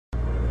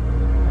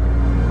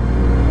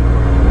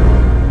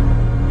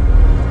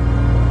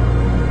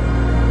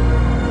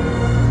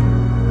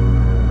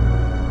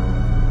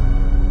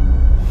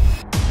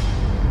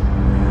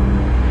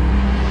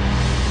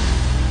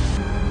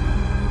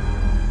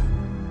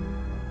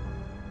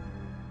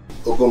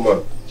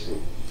Okoma.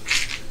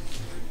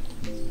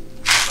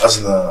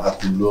 As na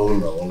akulo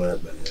na ona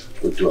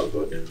ebele. To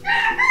about it.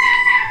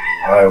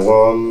 I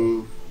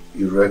want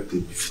erect a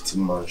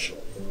befitting mansion.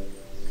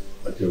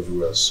 Like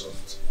everywhere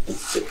soft.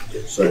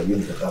 So I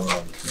need the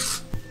land.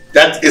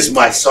 That is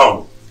my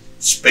son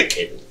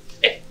speaking.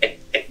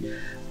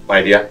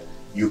 My dear,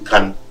 you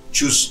can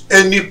choose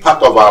any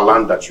part of our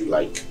land that you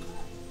like.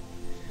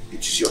 It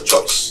is your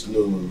choice.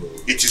 No.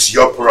 It is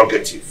your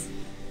prerogative.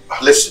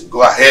 Listen,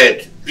 go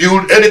ahead.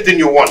 Build anything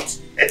you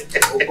want.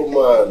 Oh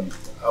man,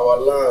 our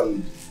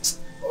land,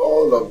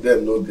 all of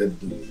them don't get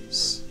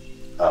those.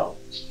 How?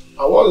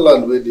 I want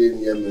land where they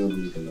near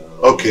me now.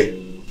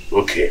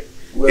 Okay.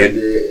 Where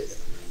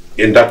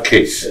in that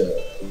case,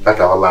 that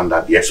our land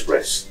at the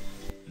express.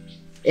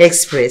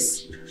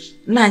 Express?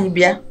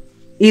 Nanibia,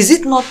 is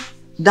it not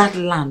that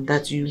land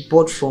that you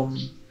bought from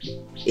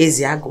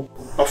Eziago?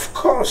 Of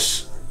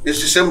course.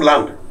 It's the same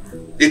land.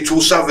 It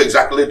will serve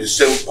exactly the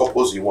same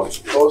purpose you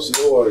want. Oh,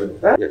 don't worry.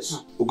 Huh?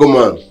 Yes.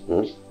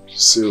 Okoman,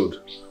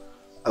 sealed.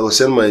 I will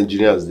send my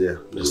engineers there.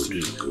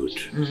 Good.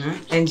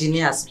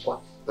 Engineers,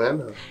 what? I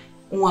know.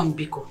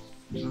 Biko.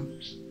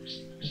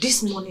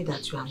 This money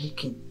that you are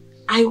making,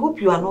 I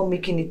hope you are not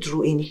making it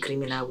through any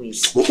criminal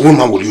ways.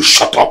 Woman, will you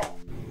shut up?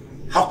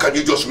 How can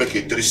you just make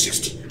a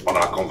 360 on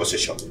our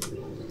conversation?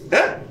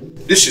 Eh?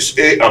 This is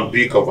A and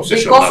B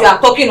conversation. Because you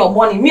are talking of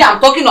money. Me, I'm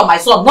talking of my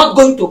son, not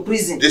going to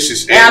prison. This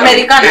is A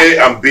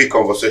and B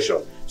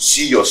conversation.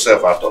 See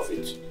yourself out of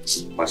it.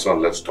 My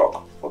son, let's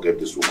talk. Forget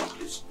this woman,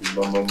 please.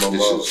 Mama.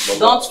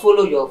 Don't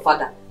follow your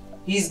father.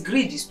 His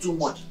greed is too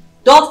much.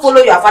 Don't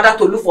follow your father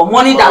to look for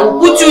money that will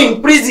put you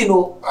in prison.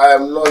 Oh. I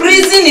am not.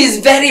 Prison is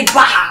very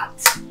bad.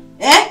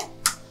 Eh?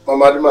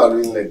 Mama, I'm not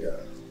doing like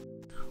that.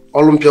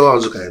 All of them are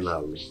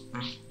now.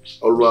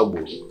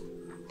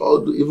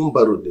 All even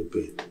borrow they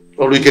pay.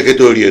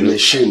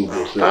 Machine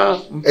they pay.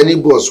 Any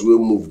boss will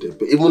move they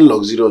pay. Even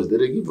luxurious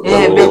they give.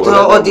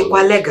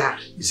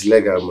 It's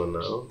legal man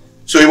now.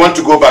 So you want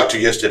to go back to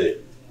yesterday?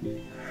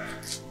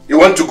 You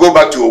want to go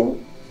back to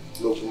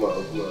No, come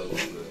on.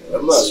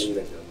 I'm not doing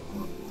like that.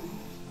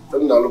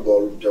 I'm not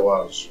about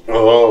Jawaz.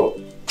 Oh,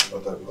 go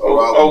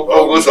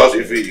to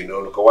ifedi, you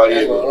know,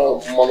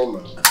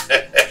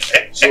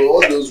 So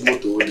all those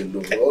motor they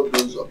know, all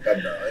those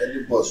Okada,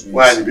 any boss will.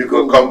 Why?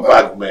 Because come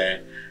back,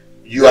 man.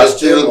 You are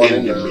still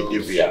in the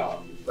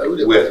medieval.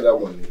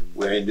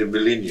 We're in the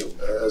millennium.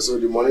 So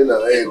the money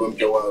now ain't going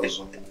to Jawaz.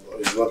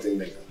 It's nothing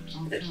like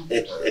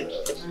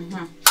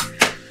that.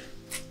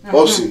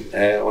 Bossy.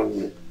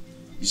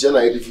 You said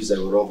I edifice I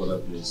will run for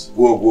that place.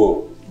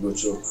 Go. Go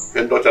choke.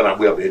 Your daughter and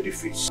we have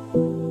edifice.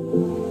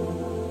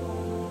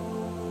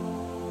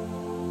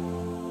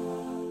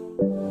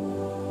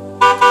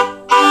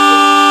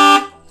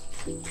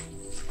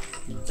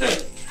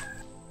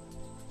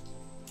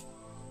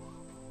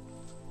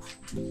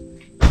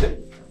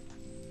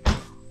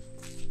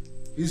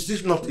 Is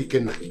this not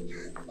Ikenna?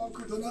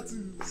 Uncle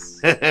Donatus.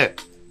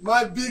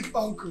 My big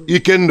uncle.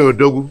 Ikenna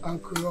Dogu.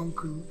 Uncle.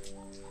 Uncle,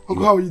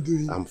 how are you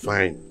doing? I'm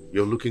fine.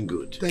 You're looking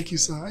good. Thank you,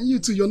 sir. And you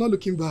too, you're not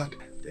looking bad.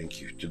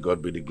 Thank you. To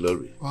God be the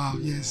glory. Wow,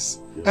 yes.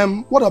 Yeah.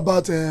 What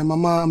about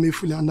Mama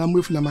Amefula and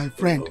Amefula, my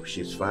friend? Oh,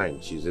 she's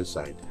fine. She's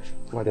inside.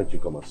 Why don't you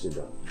come and sit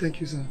down?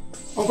 Thank you, sir.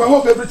 Uncle, I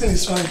hope everything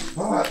is fine.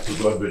 To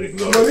God be the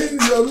glory.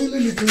 You're really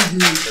looking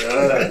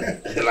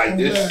good. Like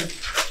this.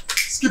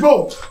 Skip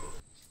out.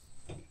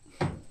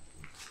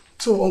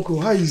 So, Uncle,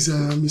 how is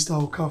Mr.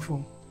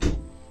 Okafor?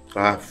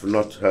 I have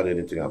not heard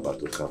anything about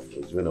Okafor.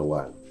 It's been a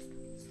while.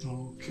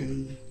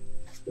 Okay.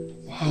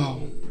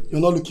 Wow. You're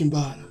not looking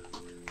bad.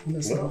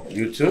 No,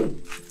 you too.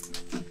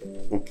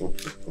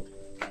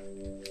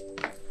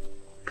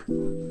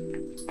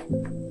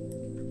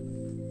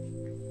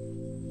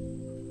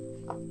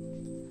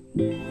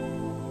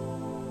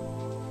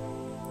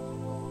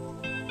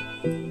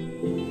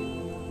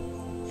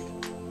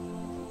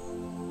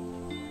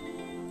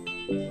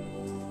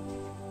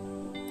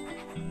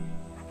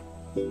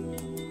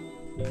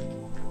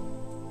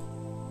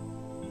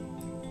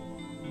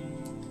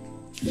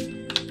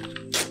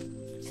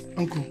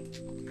 Uncle,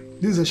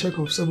 this is a check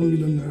of 7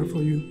 million naira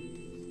for you.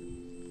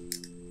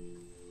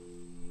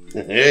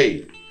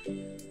 Hey,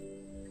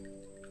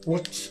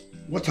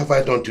 what have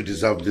I done to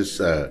deserve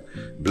this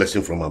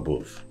blessing from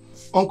above?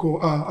 Uncle,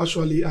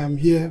 actually I am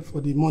here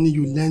for the money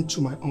you lent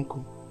to my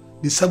uncle.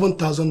 The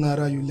 7,000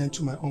 naira you lent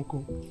to my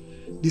uncle.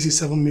 This is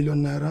 7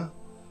 million naira.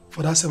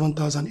 For that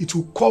 7,000, it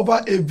will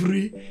cover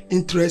every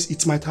interest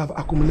it might have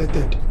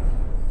accumulated.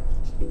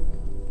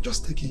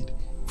 Just take it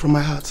from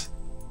my heart.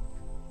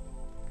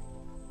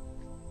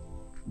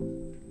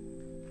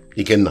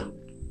 Ikenna,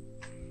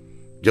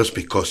 just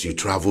because you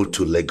traveled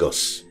to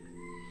Lagos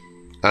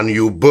and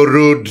you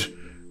borrowed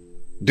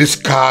these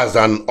cars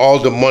and all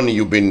the money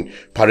you've been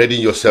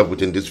parading yourself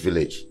with in this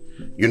village,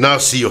 you now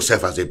see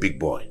yourself as a big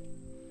boy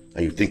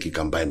and you think you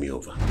can buy me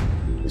over.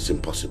 It's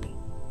impossible.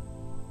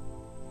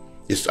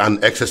 It's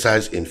an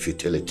exercise in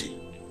futility.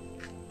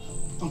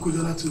 Uncle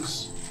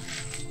Donatus,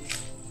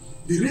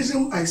 the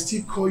reason I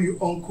still call you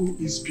uncle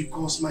is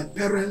because my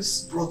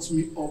parents brought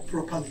me up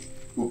properly.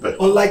 Upe.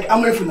 Unlike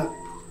Amefuna.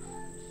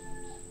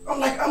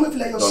 Unlike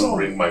Amefuna, your son. Don't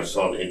bring my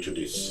son into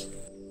this.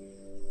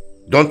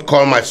 Don't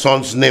call my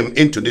son's name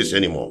into this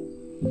anymore.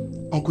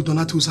 Uncle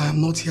Donatus, I am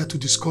not here to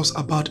discuss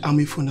about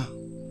Amefuna.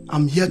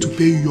 I'm here to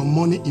pay you your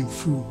money in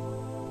full.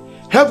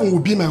 Heaven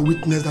will be my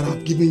witness that I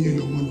have given you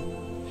your money.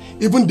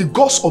 Even the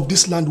gods of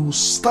this land will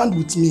stand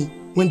with me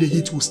when the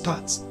heat will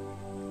start.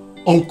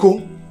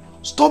 Uncle,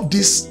 stop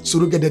this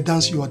Surugede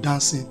dance you are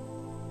dancing.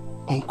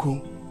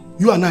 Uncle,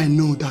 you and I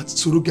know that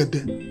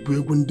Surugede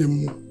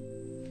Buegundemu.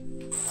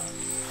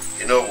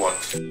 You know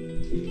what?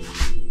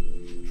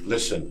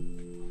 Listen.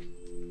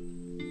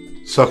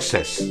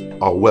 Success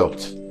or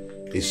wealth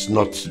is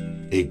not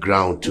a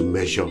ground to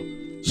measure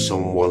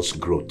someone's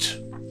growth.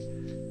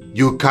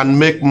 You can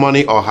make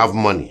money or have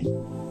money,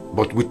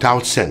 but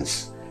without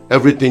sense,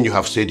 everything you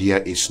have said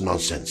here is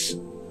nonsense.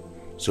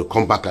 So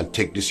come back and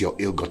take this your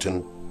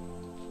ill-gotten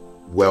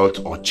wealth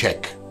or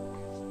check.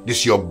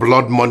 This your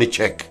blood money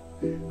check.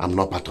 I'm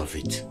not part of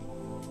it.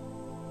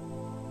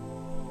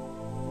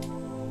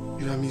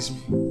 You don't miss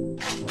me.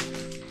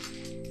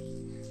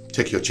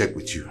 Take your check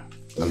with you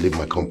and leave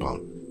my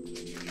compound.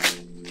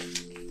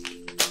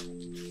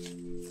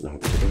 Now,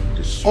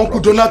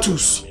 Uncle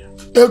Donatus,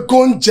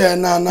 Egon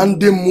Jena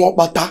Nande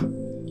Mwopata,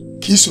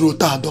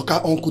 Kisrota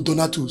Doka Uncle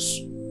Donatus.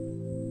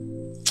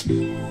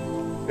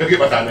 Egi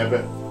bata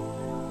nebe.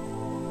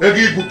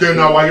 Egi bute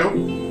na wayo.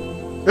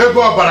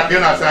 Ego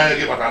barakena sa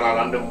egi bata na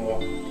lande mo.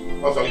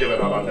 Oso gebe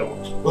na lande mo.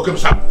 Okem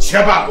sa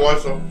cheba ko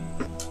so.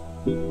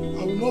 I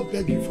will not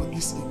beg you for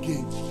this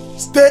again.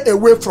 Stay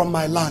away from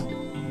my land.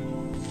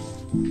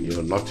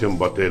 You're nothing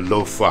but a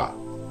loafer.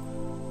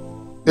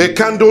 A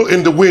candle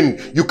in the wind,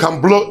 you can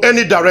blow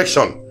any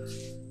direction.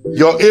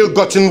 Your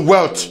ill-gotten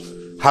wealth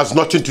has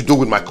nothing to do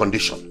with my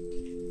condition.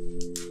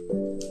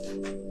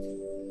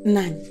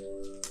 Nan,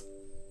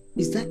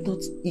 is that not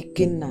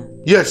Ikenna?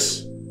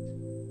 Yes.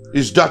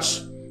 Is that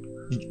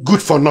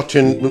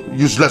good-for-nothing,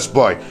 useless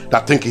boy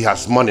that think he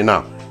has money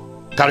now?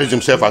 Carries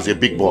himself as a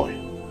big boy.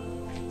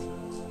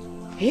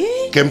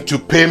 Hey? Came to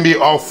pay me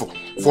off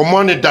for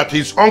money that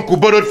his uncle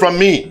borrowed from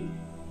me.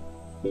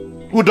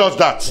 Who does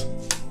that?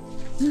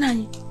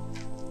 Nani?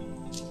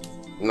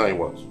 Nani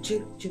what?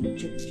 Chill.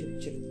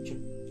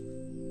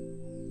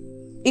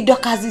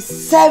 Idokazi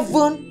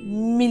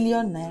 7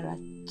 million naira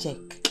check.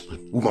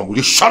 Woman, will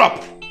you shut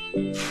up?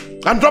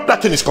 And drop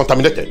that thing is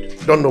contaminated.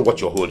 You don't know what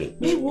you're holding.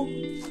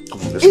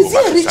 Is he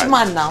a rich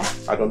man now?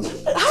 I don't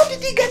know. How did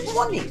he get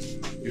money?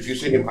 If you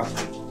see him, ask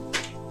him.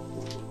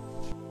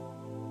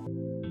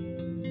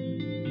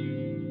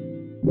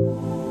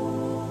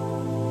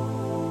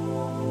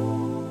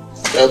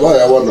 Yeah, bye,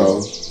 I want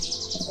now.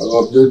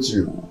 I'll update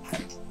you.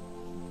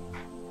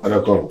 And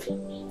I'll come.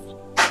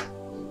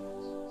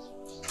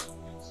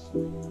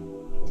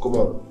 Come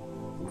on.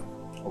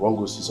 I want to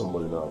go see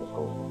somebody now.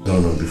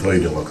 No, before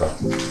you do work out.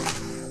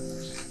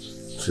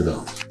 Sit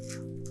down.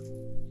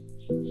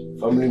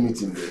 Family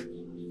meeting there.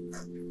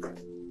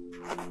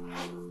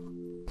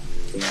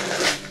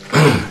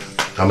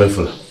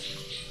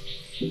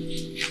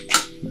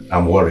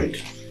 I'm worried.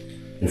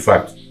 In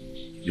fact,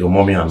 your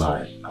mommy and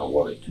I are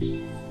worried.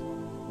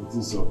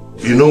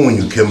 You know, when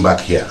you came back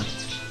here,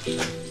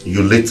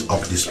 you lit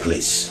up this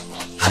place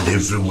and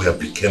everywhere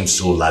became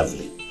so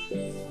lively.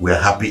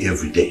 We're happy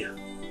every day.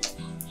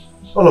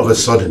 All of a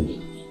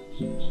sudden,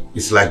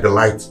 it's like the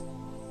light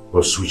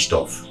was switched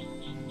off.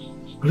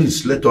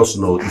 Please let us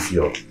know if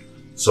you're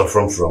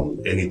suffering from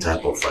any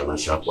type of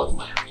financial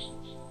quagmire.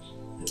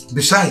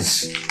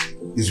 Besides,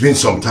 it's been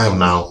some time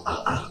now.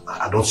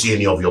 I don't see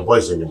any of your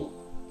boys anymore.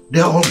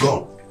 They're all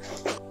gone.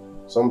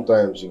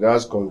 Sometimes you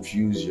guys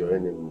confuse your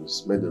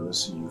enemies, make them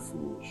see you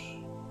foolish.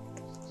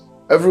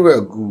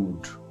 Everywhere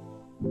good.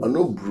 I'm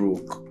not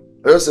broke.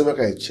 I just say make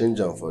I change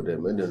them for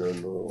them, and they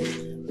don't know.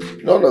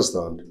 You don't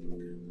understand?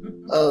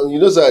 And you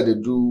know how they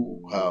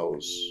do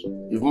house.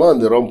 If man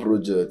they run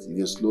project, you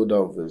get slow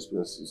down for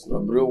expenses. Now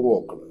brain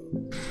work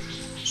now.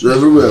 So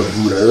everywhere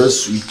good, I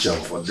just switch them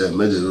for them,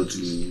 make they know to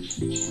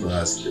know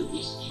how to do.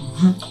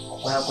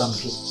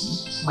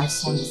 My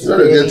son is you know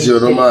they get your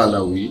normal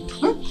and we.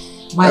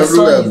 My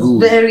son is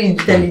very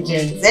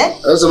intelligent.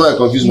 That's why I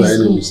confuse my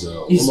enemies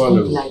now. It's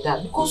good like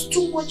that because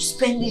too much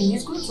spending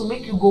is going to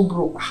make you go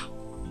broke.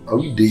 Are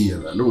we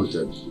there? I know what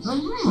that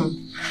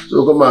is.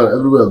 So come on,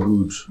 everywhere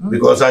good.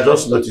 Because I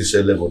just noticed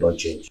a level don't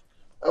change.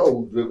 I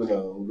will break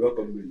now.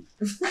 Welcome me.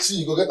 See,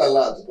 you go get a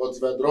lot, but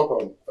if I drop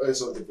them, I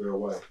something for a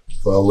while.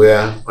 For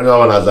where? When you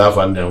want to have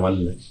and then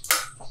one day.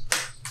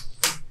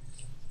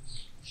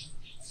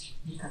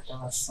 Look at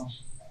our son.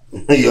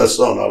 Your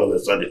son all of a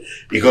sudden.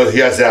 Because he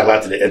has a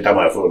lot to enter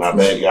my phone. I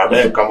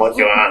beg, come out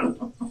your hand.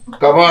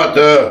 Come out.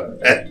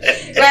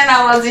 When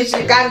I was in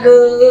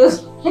Chicago.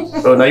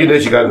 So now you're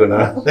in Chicago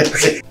now.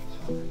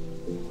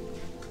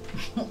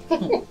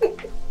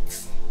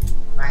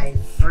 My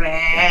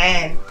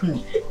friend.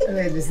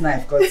 Where this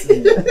knife got you?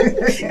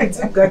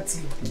 It got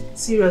you.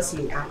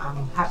 Seriously,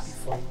 I'm happy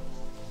for you.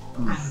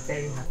 I'm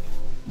very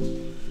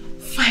happy.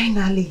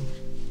 Finally,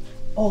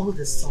 all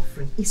the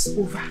suffering is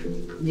over.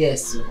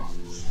 Yes.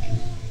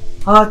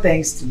 All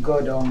thanks to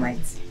God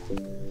Almighty.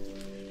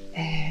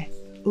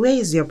 Where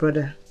is your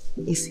brother?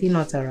 Is he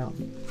not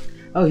around?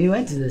 Oh, he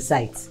went to the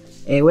site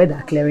where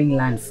they're clearing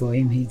land for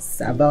him.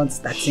 He's about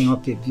starting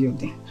up a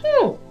building.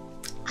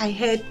 I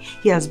heard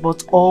he has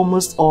bought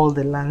almost all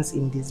the lands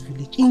in this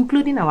village,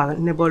 including our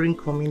neighboring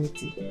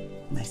community.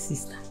 My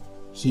sister,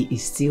 he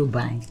is still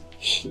buying.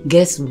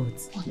 Guess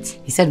what?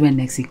 He said when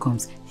next he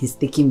comes, he's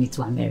taking me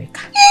to America.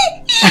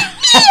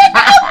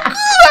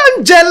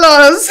 I'm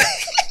jealous.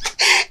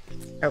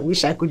 I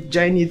wish I could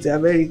join you to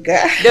America.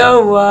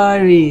 Don't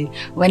worry.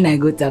 When I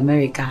go to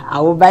America,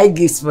 I will buy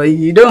gifts for you.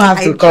 You don't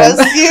have to come.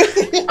 Trust you.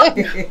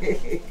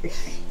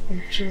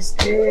 I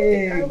trust you.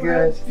 Hey,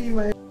 God.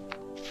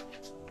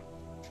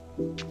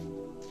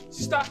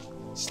 Sister,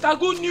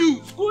 good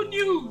news. Good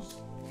news.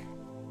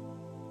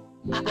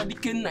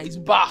 Dikeh is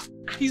back.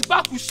 He's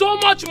back with so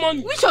much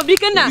money. Which of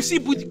Dikeh? You see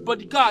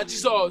bodyguard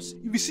Jesus.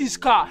 You see his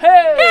car.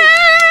 Hey!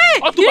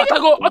 Otu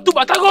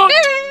Batago.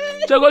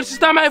 Segun,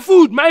 sister, my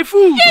food.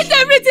 Eat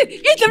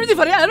everything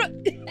for you.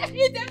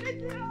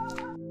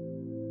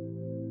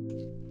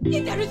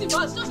 Eat everything,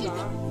 boss. Just eat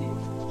everything.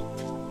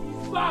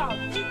 He's back.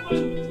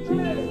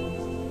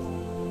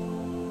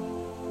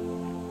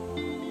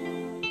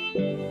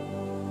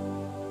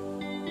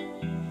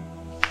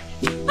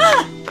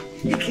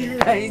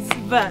 It's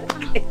bad.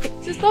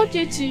 Sister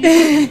Chechi,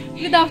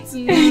 good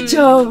afternoon.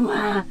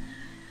 Choma.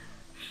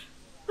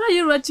 What are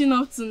you rushing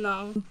up to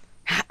now?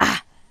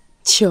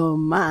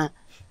 Choma.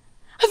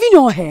 Have you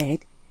not heard?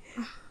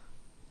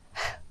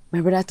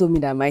 My brother told me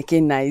that my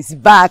Kenna is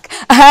back.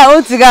 I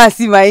want to go and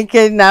see my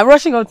Kenna. I'm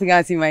rushing up to go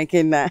and see my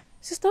Kenna.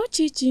 Sister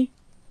Chechi,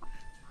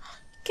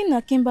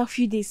 Kenna came back a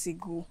few days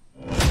ago.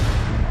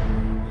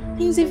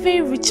 He's a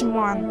very rich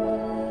man.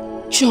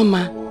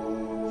 Choma.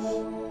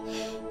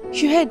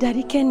 You heard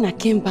that Kenna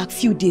came back a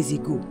few days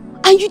ago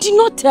and you did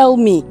not tell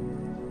me.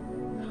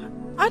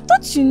 I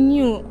thought you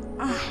knew.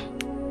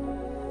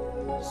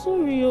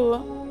 Sorry.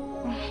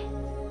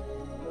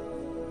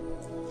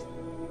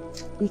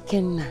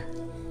 Kenna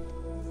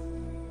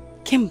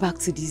came back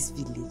to this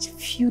village a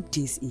few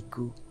days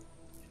ago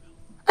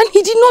and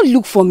he did not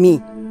look for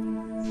me.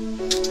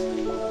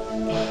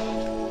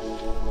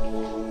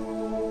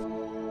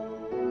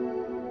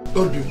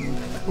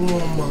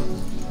 Mama,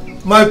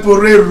 my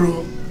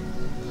porero.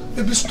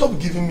 Baby, stop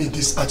giving me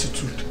this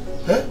attitude.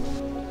 Eh?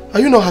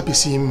 Are you not happy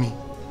seeing me?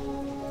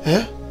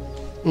 Eh?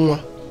 Are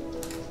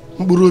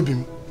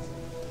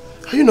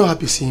you not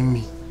happy seeing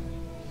me?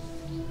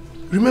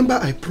 Remember,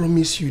 I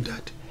promised you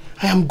that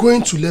I am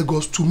going to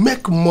Lagos to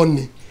make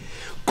money.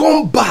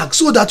 Come back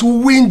so that we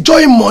will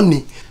enjoy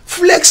money,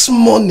 flex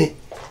money,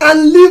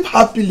 and live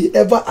happily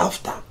ever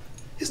after.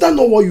 Is that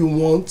not what you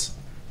want?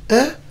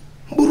 Eh?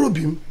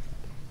 Mburobim,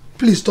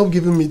 please stop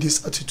giving me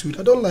this attitude.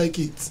 I don't like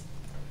it.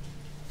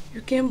 You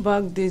came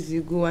back days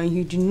ago and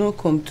you did not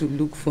come to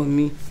look for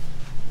me.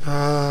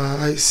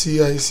 I see.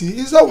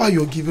 Is that why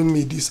you're giving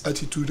me this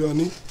attitude,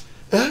 honey?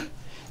 Eh?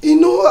 You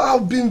know,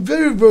 I've been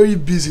very, very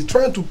busy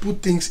trying to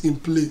put things in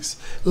place.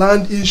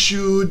 Land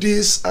issue,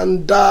 this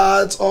and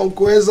that,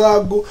 Uncle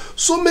Ezago.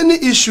 So many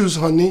issues,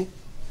 honey.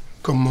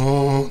 Come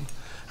on.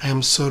 I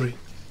am sorry.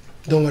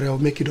 Don't worry, I'll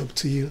make it up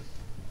to you.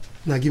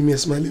 Now give me a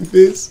smiling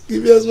face.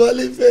 Give me a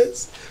smiling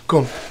face.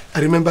 Come,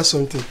 I remember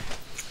something.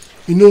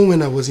 You know,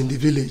 when I was in the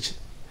village,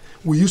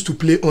 we used to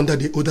play under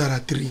the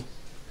Odara tree.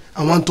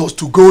 I want us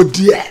to go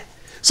there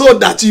so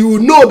that you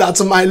know that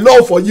my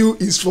love for you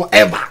is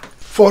forever.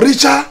 For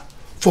richer,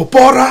 for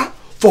poorer,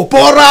 for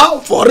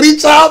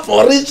richer,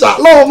 for richer.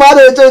 No,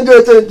 man,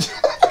 change.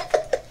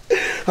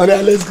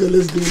 Honey, let's go. I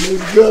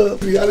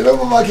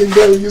remember back in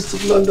there we used to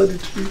play under the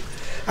tree.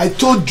 I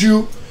told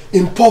you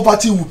in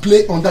poverty we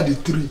play under the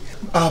tree.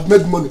 I've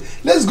made money.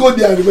 Let's go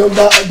there and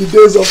remember the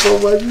days of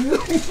poverty.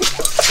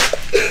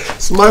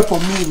 Smile for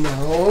me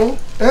now.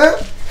 Eh?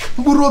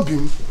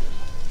 Mburobim,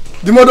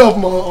 the mother of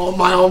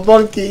my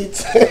unborn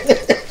kids.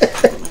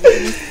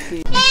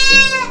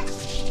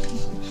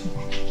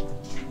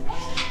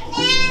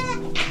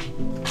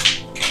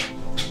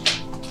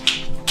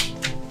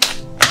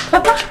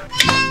 Papa,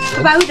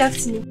 good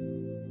afternoon.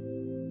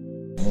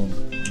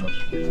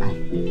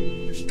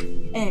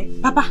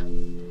 Papa,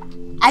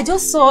 I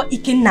just saw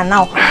Ikenna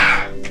now.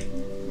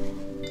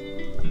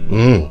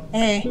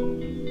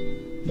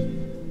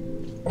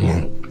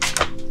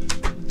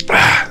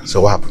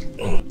 So what happened?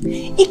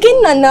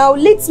 Ikenna now,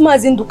 late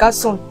Mazinduka's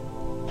son.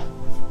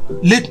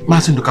 Late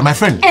Mazinduka, my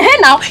friend.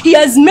 Now, he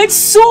has made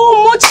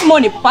so much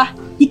money, Papa.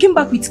 He came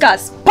back with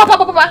cars.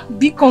 Papa,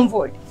 big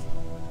convoy.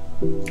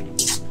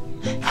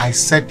 I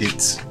said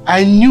it.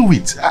 I knew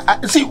it.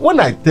 See, when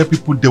I tell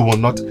people they will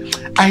not,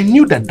 I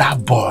knew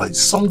that boy,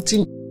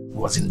 something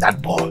was in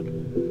that boy.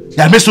 He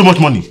had made so much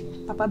money.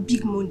 Papa,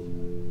 big money.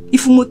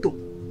 Ifumoto.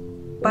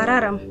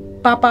 Pararam.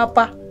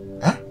 Papa.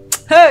 Huh?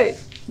 Hey.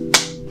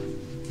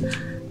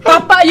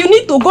 Papa, you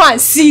need to go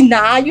and see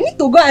now. You need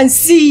to go and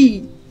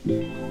see.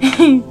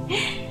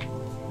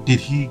 Did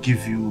he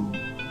give you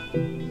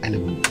any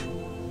money?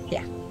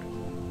 Yeah.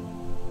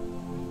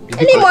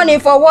 Any money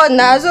for what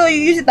now? So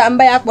you use it and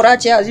buy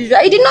akporachi as usual.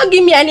 He did not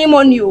give me any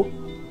money. Oh.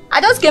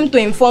 I just came to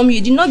inform you.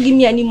 He did not give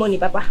me any money,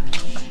 Papa.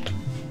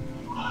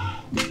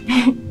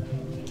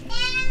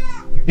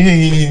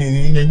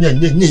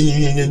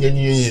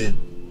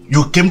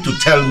 You came to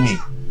tell me,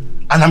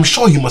 and I'm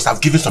sure he must have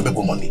given some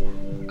people money.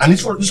 And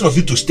it's for instead of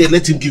you to stay,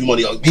 let him give you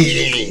money. I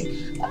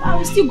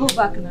will still go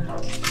back now.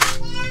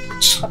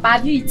 Papa,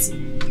 have you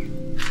eaten?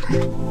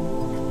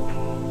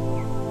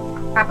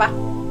 Papa.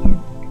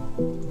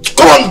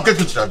 Come on, get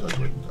to that.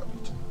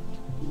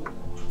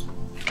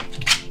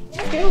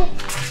 Okay.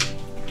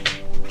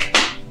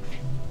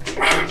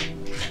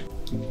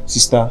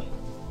 Sister,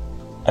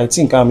 I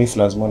think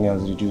Amifla's money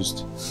has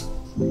reduced.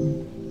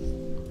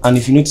 And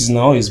if you notice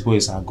now, all his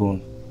boys are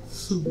gone.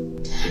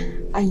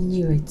 I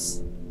knew it.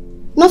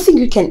 Nothing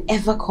good can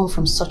ever come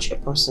from such a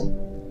person.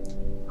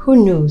 Who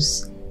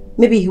knows?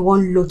 Maybe he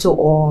won lotto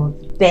or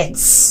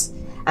bets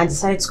and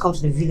decided to come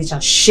to the village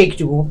and shake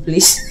the whole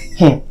place.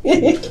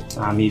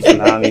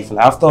 Amifla.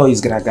 After all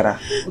his gara,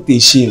 what a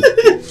shame.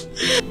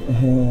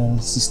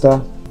 Sister,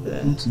 I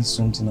want to eat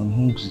something. I'm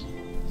hungry.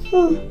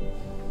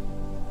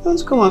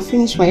 Don't come and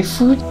finish my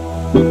food.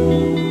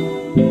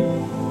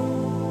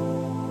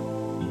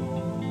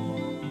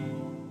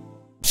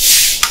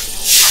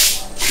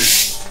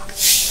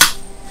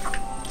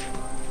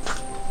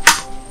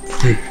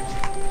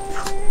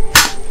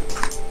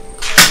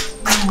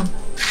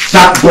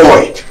 That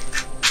boy,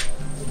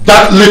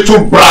 that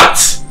little brat,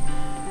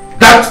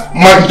 that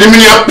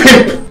Magdalena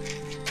pimp,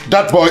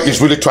 that boy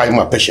is really trying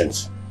my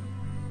patience.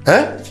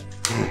 Eh?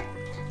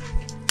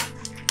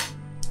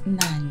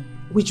 Nani,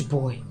 which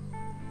boy?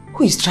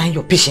 Who is trying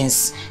your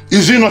patience?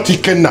 Is he not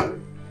Ikenna?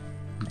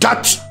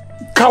 That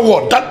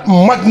coward, that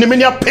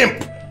Magdalena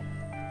pimp.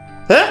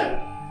 Eh?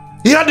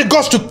 He had the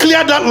guts to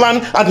clear that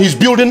land and he's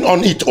building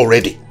on it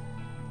already.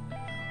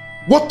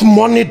 What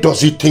money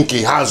does he think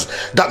he has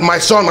that my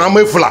son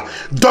Amefula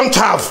don't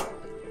have?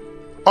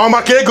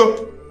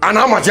 Omakego and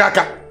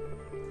Amajaka.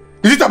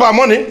 Is it about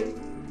money?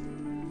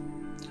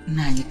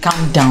 Nani,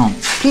 calm down.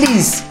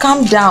 Please,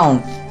 calm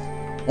down.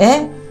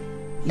 Eh?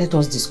 Let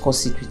us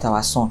discuss it with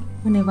our son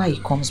whenever he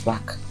comes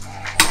back.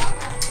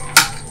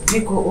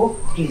 Oh,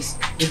 please.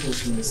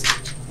 Please.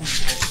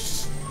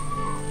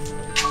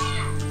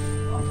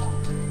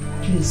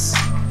 Please.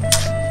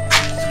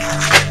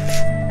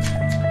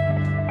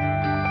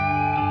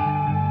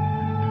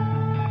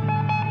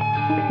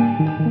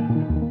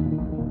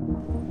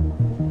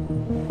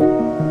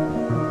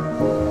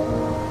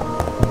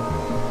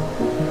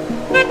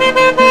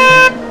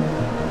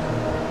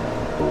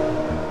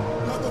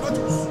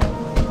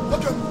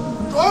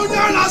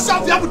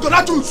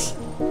 Donatus!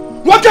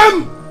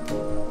 Welcome!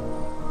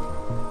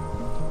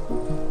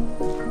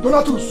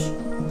 Donatus!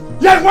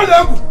 Yeah, what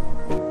level?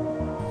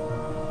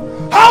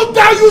 How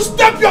dare you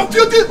step your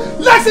filthy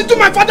legs into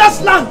my father's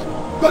land?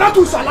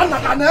 Donatus,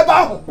 Alanaka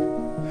never.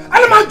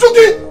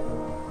 Alamanjuki!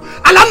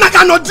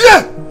 Alanaka no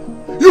dear!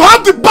 You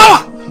have the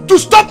power to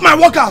stop my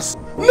workers!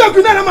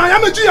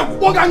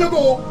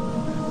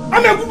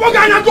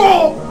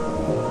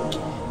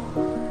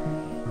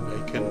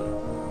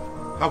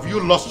 Have you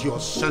lost your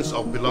sense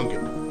of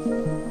belonging?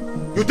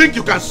 You think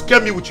you can scare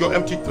me with your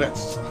empty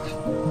threats?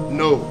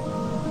 No,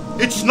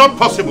 it's not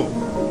possible.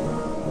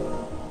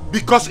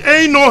 Because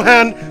ain't no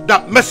hand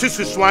that messes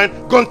with swine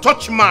gonna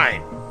touch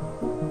mine.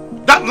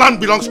 That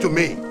land belongs to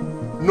me.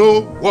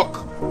 No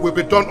work will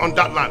be done on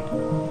that land.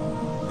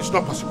 It's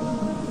not possible.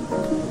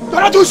 You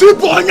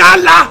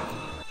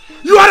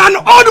are an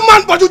old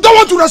man, but you don't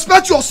want to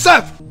respect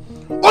yourself.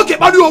 Okay,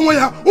 but you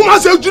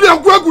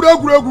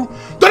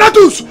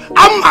Donatus,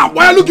 I'm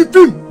why look at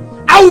him.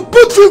 I will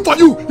put him for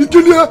you. You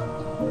can hear.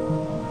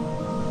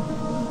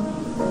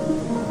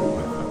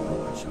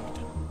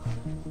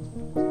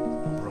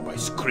 Brother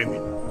is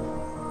screaming.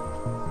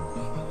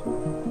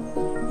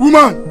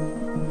 Woman,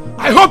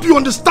 I hope you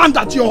understand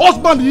that your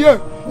husband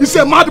here is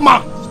a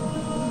madman.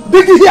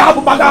 Take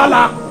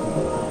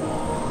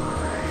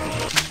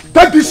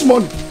this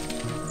money.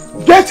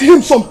 Get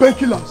him some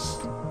painkillers.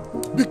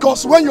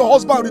 Because when your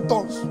husband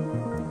returns,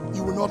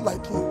 you will not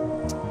like him.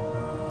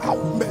 I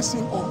will mess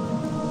him up.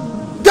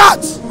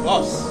 That!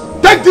 Boss.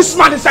 Take this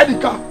man inside the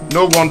car.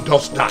 No one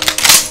does that.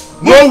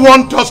 No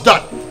one does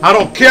that. I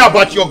don't care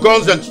about your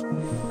guns and...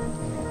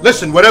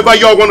 Listen, wherever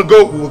y'all want to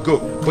go, we will go.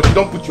 But you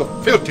don't put your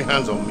filthy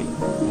hands on me.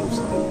 Move,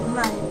 son.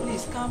 Nani,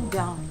 please calm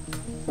down.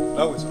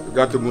 That was all. You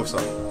got to move,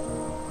 son.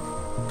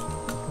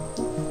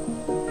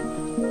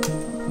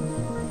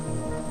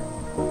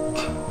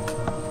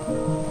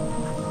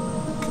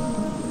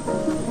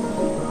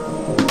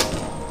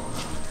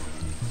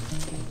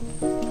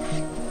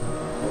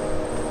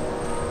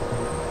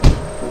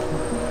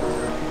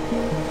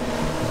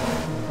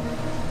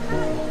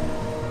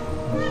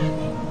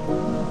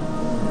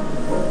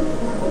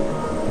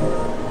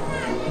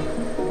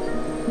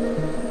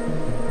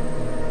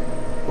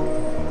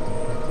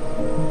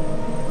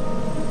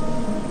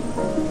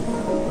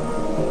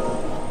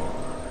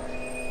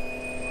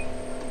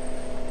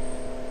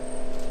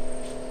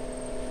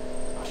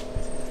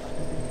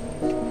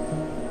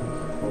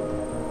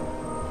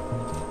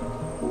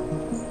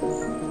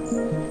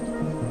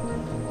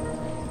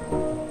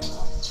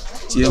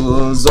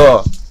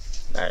 Chibuzo.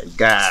 My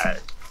guy.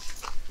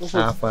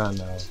 How far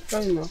now?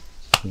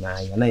 Nah,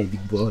 you're not a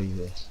big boy.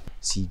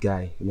 See,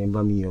 guy,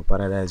 remember me in your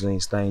paradise when you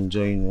start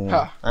enjoying.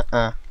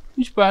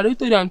 Which part? I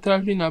told you I'm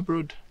traveling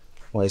abroad.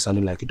 Why you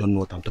sounding like you don't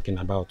know what I'm talking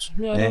about?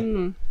 Yeah, I don't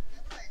know.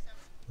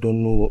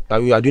 Don't know. Are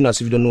you doing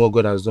as if you don't know what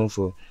God has done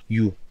for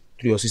you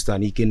through your sister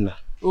Ikenna?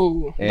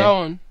 Oh, that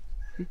one.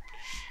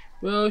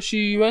 Well,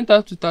 she went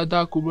out to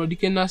Tadako, bro.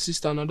 Ikenna's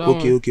sister, another one.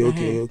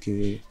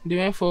 Okay. They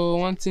went for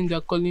one thing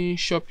they're calling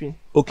shopping.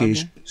 Okay,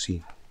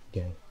 see,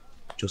 yeah.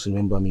 Just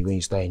remember me when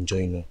you start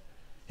enjoying.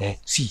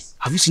 See,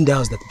 have you seen the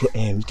house that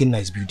Ikenna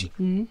is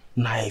building?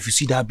 Nah, if you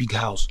see that big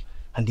house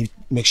and the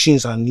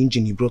machines and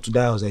engine he brought to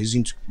that house that he's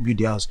using to build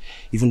the house,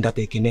 even that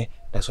Ekene,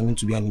 that's something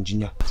to be an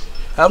engineer.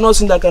 I have not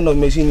seen that kind of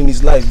machine in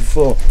his life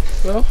before.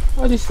 Well,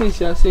 all these things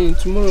you are saying,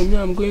 tomorrow me,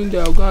 I'm going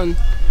there, I'll go and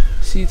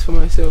see it for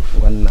myself.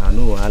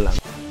 No, Alan.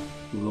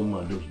 You know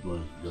my those boys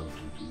down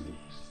to me.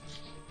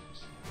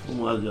 Who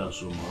was there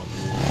so much?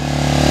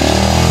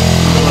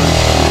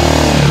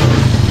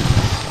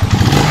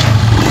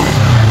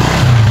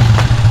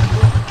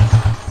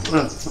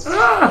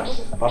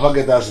 Papa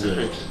get us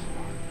there.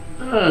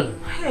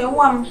 Hey,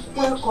 one,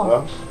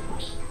 welcome.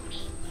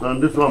 So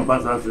this one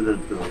pass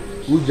accident.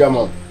 Who jam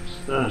up?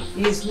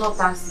 It's not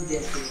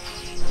accidental.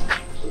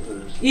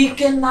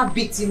 Ikenna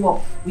beat him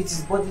up with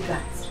his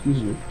bodyguards.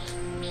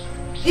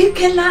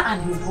 Ikenna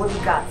and his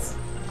bodyguards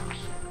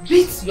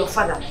beat your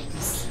father like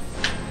this.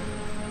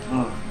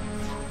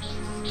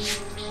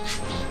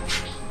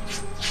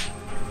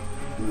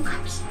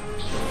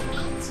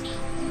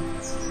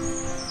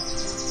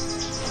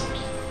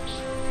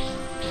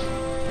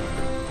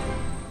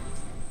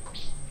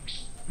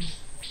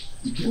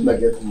 Ikenna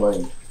get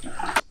mine.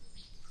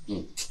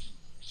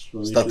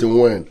 Starting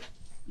when?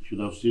 You should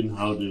have seen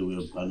how they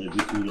were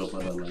benefiting your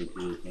father like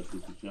a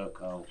sacrificial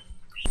cow.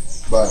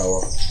 Bye,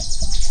 Awa.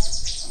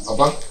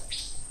 Papa?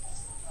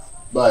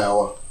 Bye,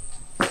 Awa.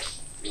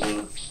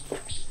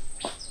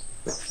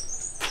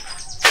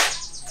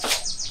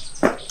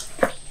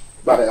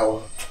 Bye,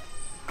 Awa.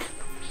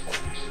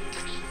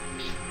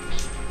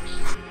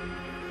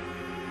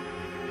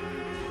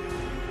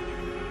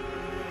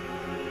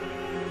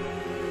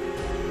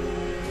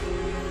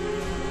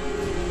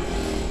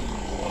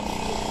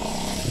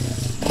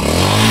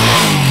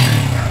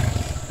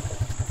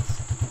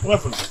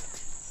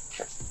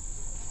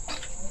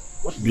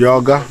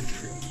 Bioga,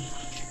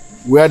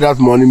 where that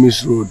money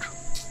misroad?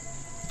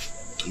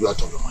 You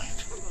out of your mind.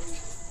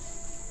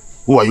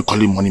 Who are you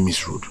calling money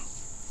misroad?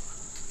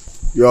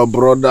 Your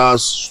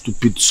brother's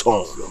stupid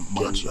son.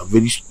 But you are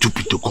very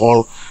stupid to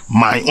call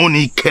my own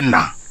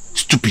Ikenna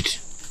stupid.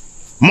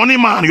 Money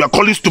man, you are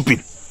calling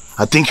stupid.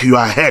 I think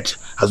your head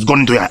has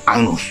gone into your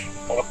anus.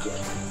 Okay.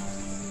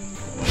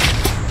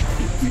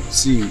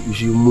 See,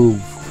 if you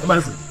move.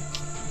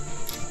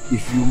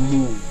 If you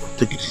move.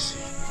 Take it easy.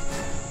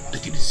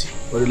 Take it easy.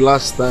 For the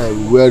last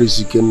time, where is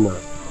Ikenna?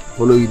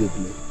 Follow you the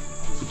play.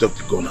 We talk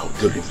to God, I will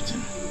tell you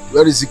everything.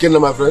 Where is Ikenna,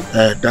 my friend?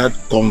 That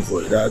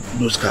convoy,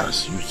 those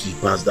cars you see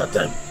past that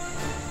time,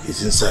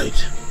 is inside.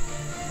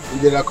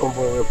 You did that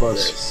convoy where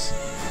pass? Yes.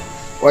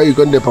 Why you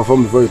couldn't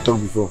perform before you talk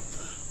before?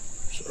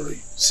 Sorry.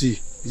 See,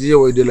 you see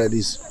what you did like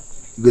this?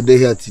 You go there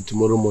here till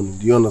tomorrow morning.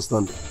 Do you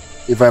understand?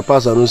 If I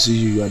pass, I don't see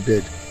you, you are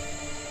dead.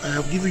 I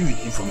have given you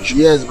the information.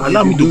 Yes, but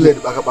allow me to do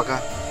it.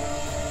 Baka.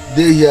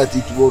 Day here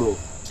till tomorrow.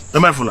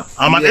 I'm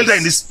an elder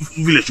in this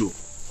village.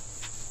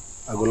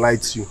 I go lie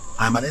to you.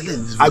 I'm an elder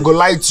in this village. I go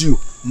lie to you.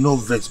 No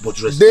vex, but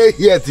rest. Day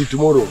here till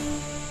tomorrow.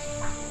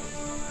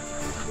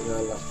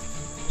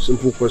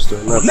 Simple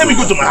question. Let me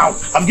go to my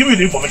house. I'm giving you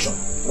the information.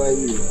 Try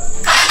me.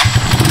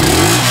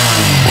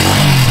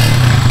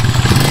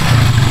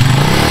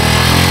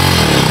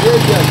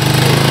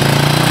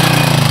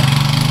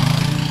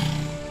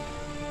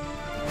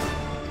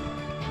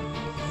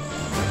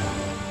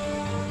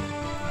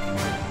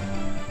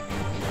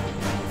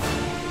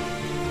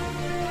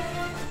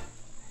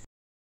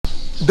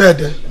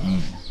 Dede,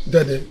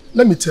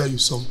 let me tell you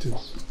something.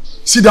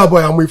 See that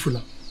boy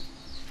Amwefula?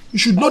 You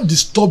should not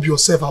disturb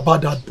yourself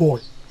about that boy.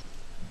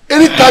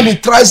 Anytime he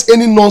tries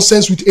any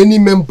nonsense with any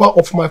member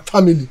of my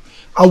family,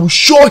 I will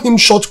show him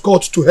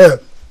shortcut to hell.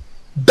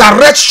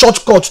 Direct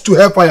shortcut to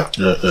hellfire.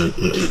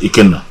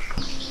 Ikenna,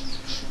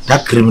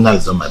 that criminal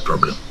is not my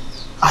problem.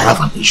 I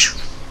have an issue.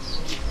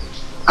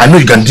 I know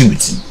you can deal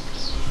with him,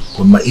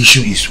 but my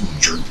issue is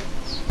Uju.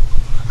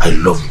 I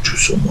love Uju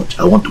so much.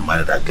 I want to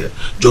marry that girl.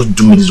 Just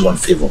do me this one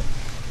favor.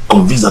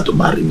 Convince her to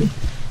marry me.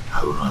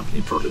 I will not have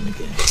any problem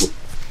again.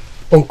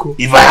 Uncle.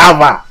 If I have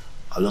her,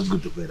 I'll just go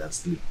to bed and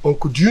sleep.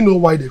 Uncle, do you know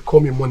why they call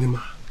me Money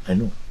Man? I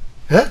know.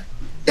 Eh?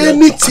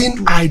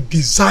 Anything I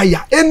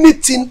desire,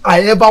 anything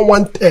I ever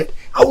wanted,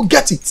 I will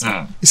get it.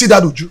 You see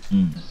that Uju?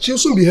 She'll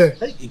soon be here.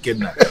 Hey,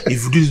 Ikenna,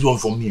 if you do this one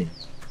for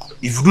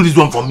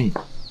me,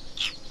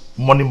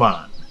 Money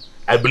Man,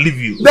 I believe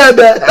you. That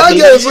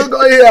girl is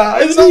going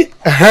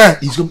here.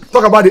 He's going to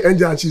talk about the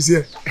angel and she's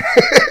here.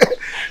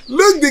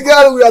 Look, the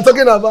girl we are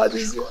talking about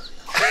is here.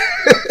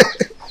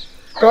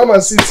 Come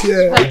and sit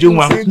here.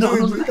 No,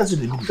 you can sit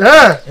in the middle.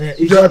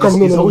 Yeah. Come,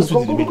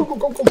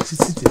 come.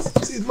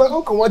 Sit. My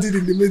uncle wanted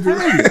in the middle.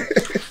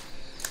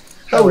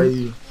 How are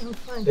you? I'm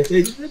fine.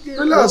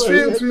 Relax,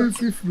 feel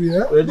free.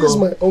 This is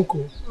my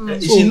uncle.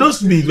 She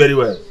knows me very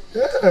well.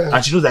 Yeah.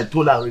 And she knows I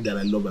told her already that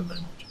I love her very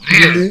much.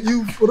 Really?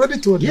 You've already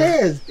told her?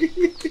 Yes.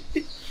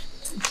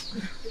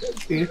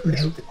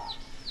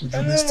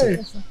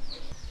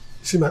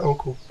 See my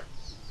uncle,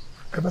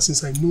 ever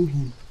since I know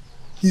him,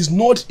 he's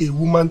not a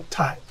woman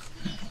type.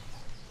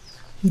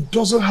 He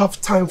doesn't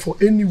have time for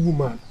any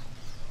woman.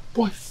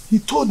 But he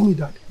told me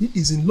that he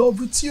is in love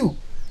with you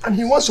and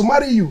he wants to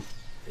marry you.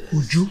 Yes.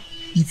 Uju,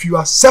 if you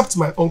accept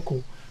my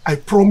uncle, I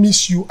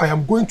promise you I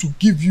am going to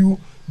give you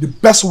the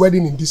best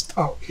wedding in this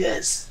town.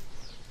 Yes.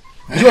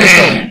 Do you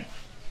understand?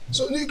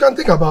 So you can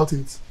think about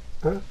it.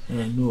 Huh?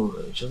 No,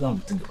 she doesn't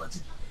have to think about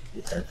it.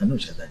 I know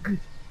she has agreed.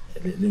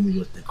 Let me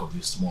just take off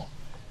you small.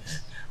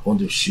 I want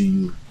to show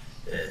you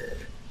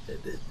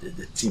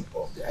the tip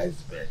of the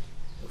iceberg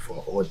for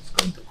what is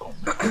going to come.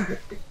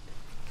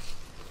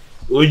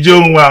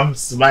 Uju,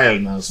 smile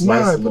now.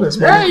 Smile. Put a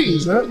smile,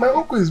 please. My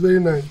uncle is very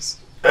nice.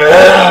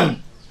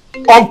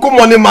 Uncle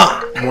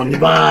Monima.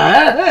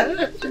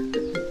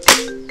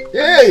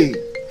 Hey.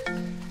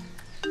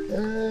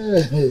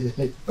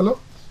 Hello?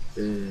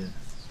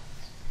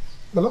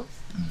 Hello?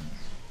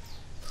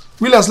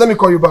 Williams, let me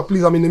call you back,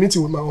 please. I'm in a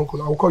meeting with my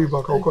uncle. I will call you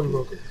back.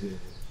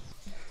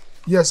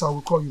 Yes, I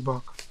will call you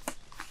back.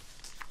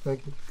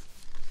 Thank you.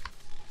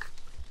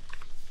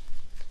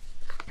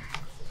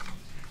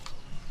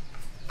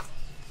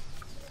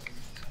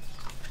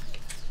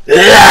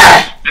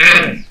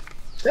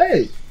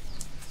 Hey.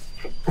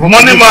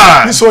 Money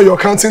man. This one you're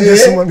counting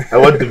this money. I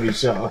want to be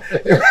sure.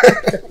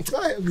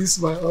 This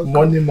is my uncle.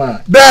 Money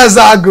man. There's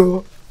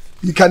Ago.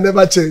 You can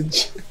never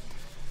change.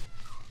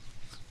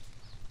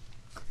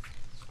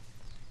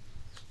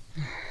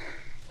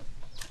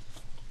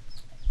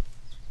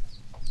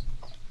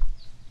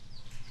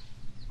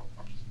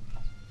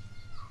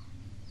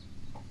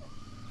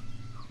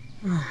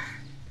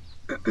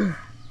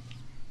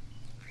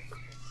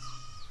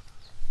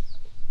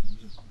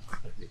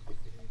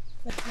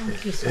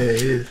 Thank you,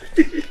 sir.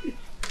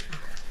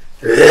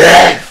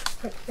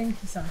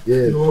 Thank you, sir.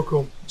 You're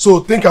welcome. So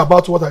think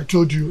about what I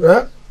told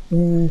you.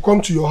 We'll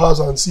come to your house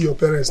and see your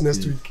parents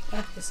next week.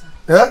 Thank you,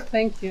 sir.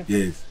 Thank you.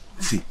 Yes.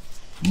 See,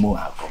 more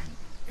are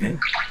coming.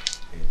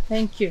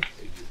 Thank you.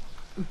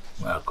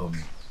 More are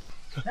coming.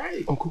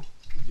 Hey. Uncle.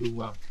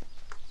 Wow.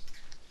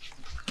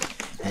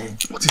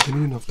 What is the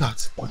meaning of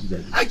that? What is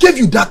that? I gave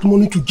you that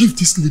money to give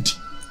this lady.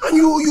 And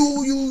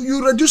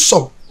you reduce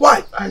some.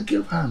 Why? I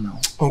gave her now.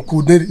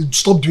 Uncle, then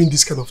stop doing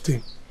this kind of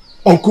thing.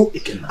 Uncle,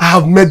 I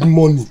have made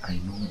money. I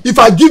know. If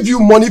I give you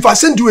money, if I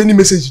send you any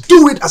message,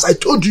 do it as I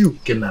told you.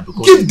 Give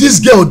this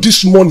girl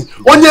this money.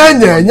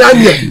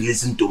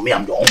 Listen to me,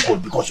 I'm your uncle.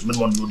 Because you made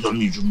money, you tell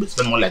me you should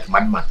spend money like a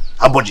madman.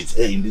 How much is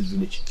here in this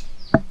village?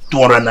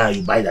 200 naira,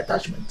 you buy the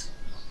attachment.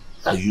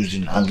 I'm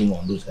using hanging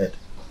on those head.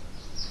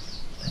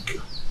 Thank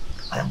you.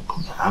 I am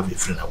coming. I have a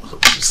friend I was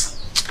supposed to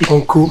see.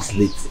 Uncle. It's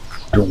late.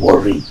 Don't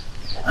worry.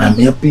 I'm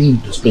helping you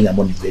to spend your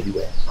money very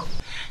well.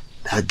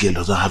 That girl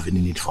doesn't have any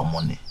need for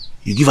money.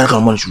 You give her that kind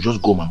of money, she'll just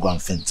go home and go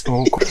and faint.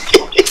 Uncle.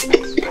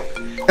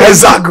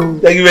 Exactly.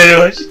 Thank you very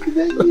much.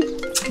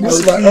 This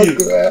is my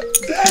uncle.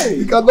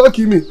 You cannot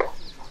kill me.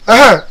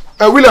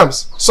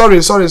 Williams. Sorry.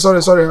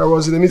 I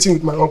was in a meeting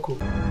with my uncle.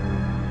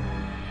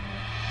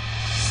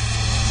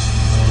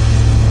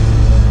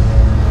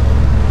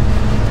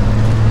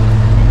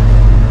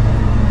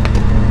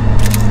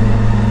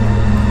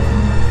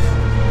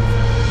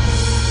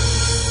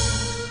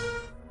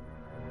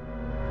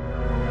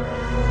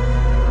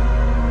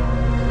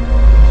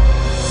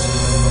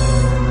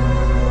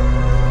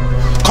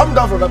 Come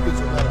down from that place.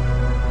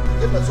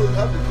 So you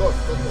have the God.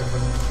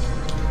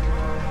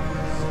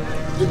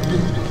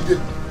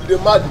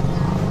 You're mad.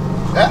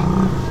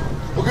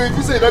 Okay, if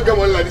you say you don't get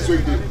money like this, what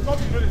you do?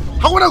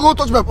 How would I go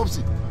touch my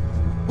popsy?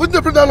 Wouldn't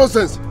they print that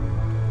nonsense?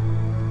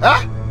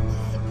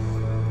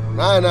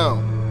 Now,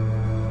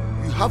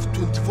 you have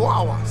 24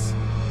 hours.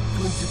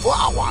 24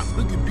 hours.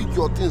 When you pick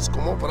your things,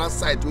 come up on that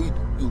side, you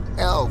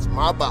elves,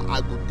 Maba,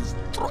 I go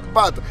destroy,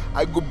 but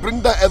I go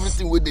bring down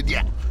everything with the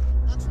there.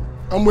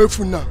 I'm waiting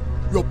for now.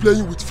 You're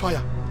playing with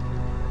fire.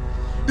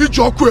 I'm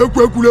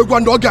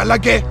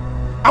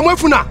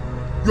waiting now.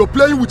 You're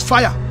playing with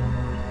fire.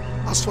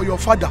 As for your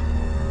father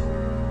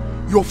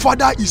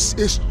is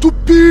a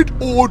stupid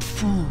old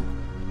fool.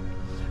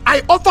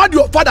 I offered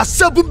your father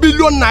 7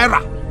 million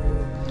naira.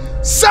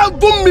 7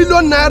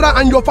 million naira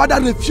and your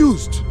father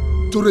refused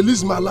to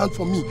release my land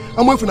for me.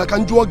 I'm waiting for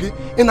Kanjuoge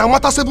and I'm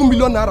at 7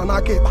 million naira na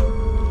Akeba.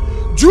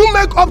 Do you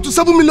make up to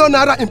 7 million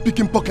naira in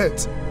picking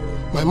pockets?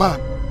 My man,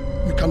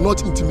 you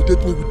cannot intimidate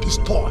me with this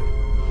toy.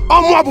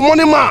 I'm a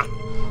money man.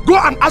 Go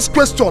and ask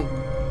question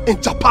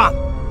in Japan,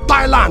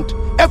 Thailand,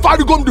 if I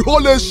go the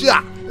whole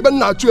Asia.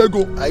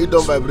 Are you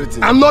done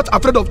vibrating? I'm not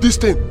afraid of this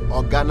thing.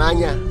 Or Ghana, I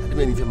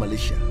mean in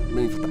Malaysia.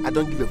 I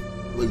don't give a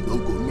where you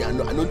don't go.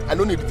 I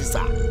don't need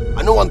visa.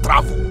 I don't want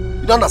travel.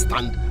 You don't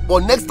understand?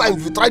 But next time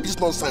if you try this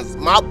nonsense,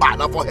 my bad,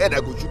 now for head I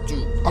go shoot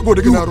you. I go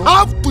You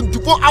have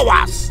 24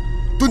 hours.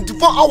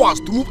 24 hours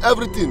to move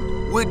everything.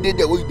 Where they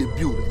there, where they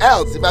build.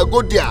 Else, if I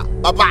go there,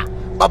 Baba,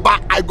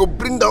 I go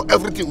bring down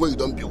everything where you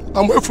don't build.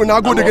 I'm waiting for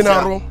now. Go again,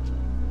 Aro.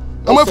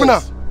 I'm waiting for now.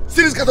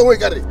 See this carton where you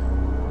got it.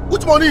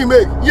 Which money you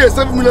make? Yeah,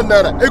 7 million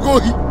naira. Ego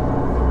he.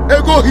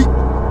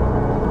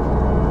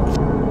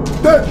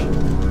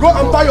 Then, go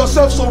and buy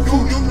yourself some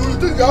food. You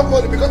think you have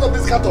money because of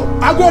this carton?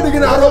 I go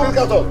again,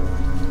 Aro.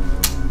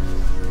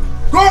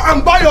 Go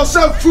and buy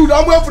yourself food.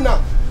 I'm waiting for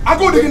now. I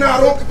go again,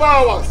 Aro. 24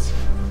 hours.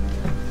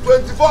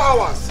 24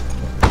 hours.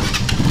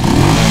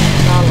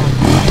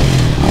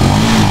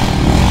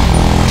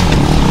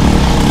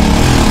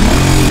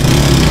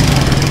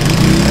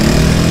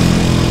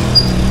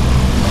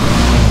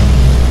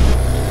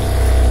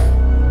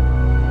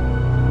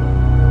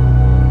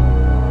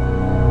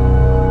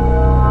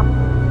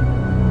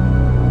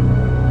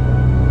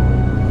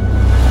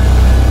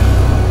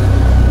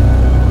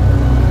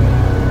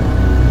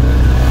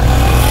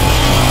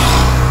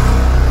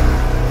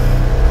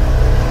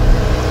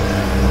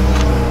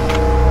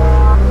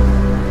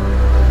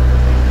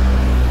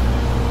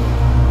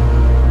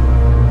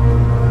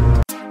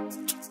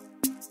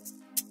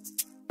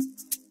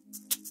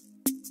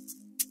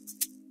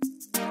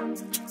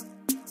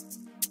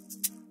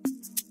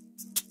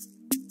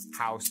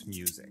 House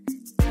music.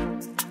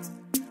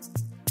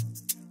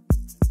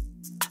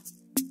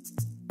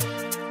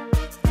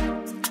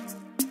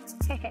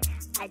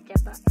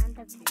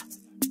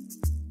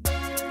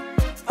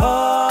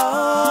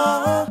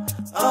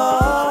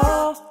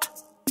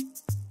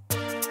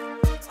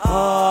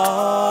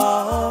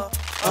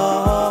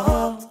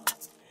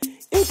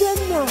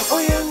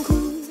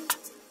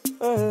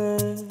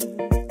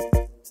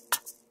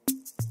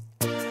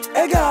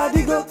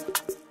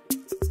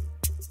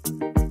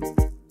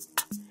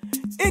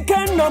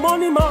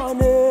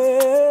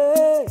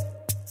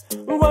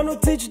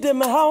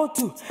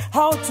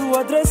 How to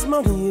address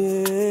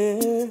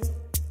money.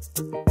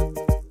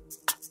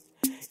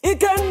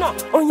 Ikenna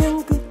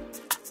onyenku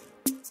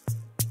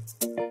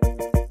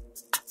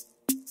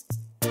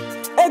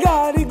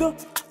egarigo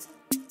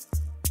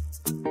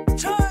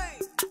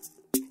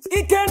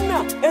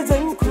Ikenna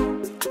ezenku.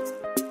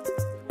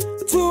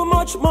 Too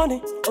much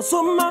money or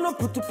some man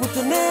put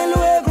n'elu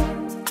ego.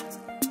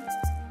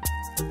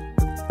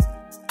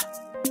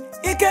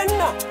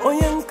 Ikenna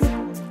onyenku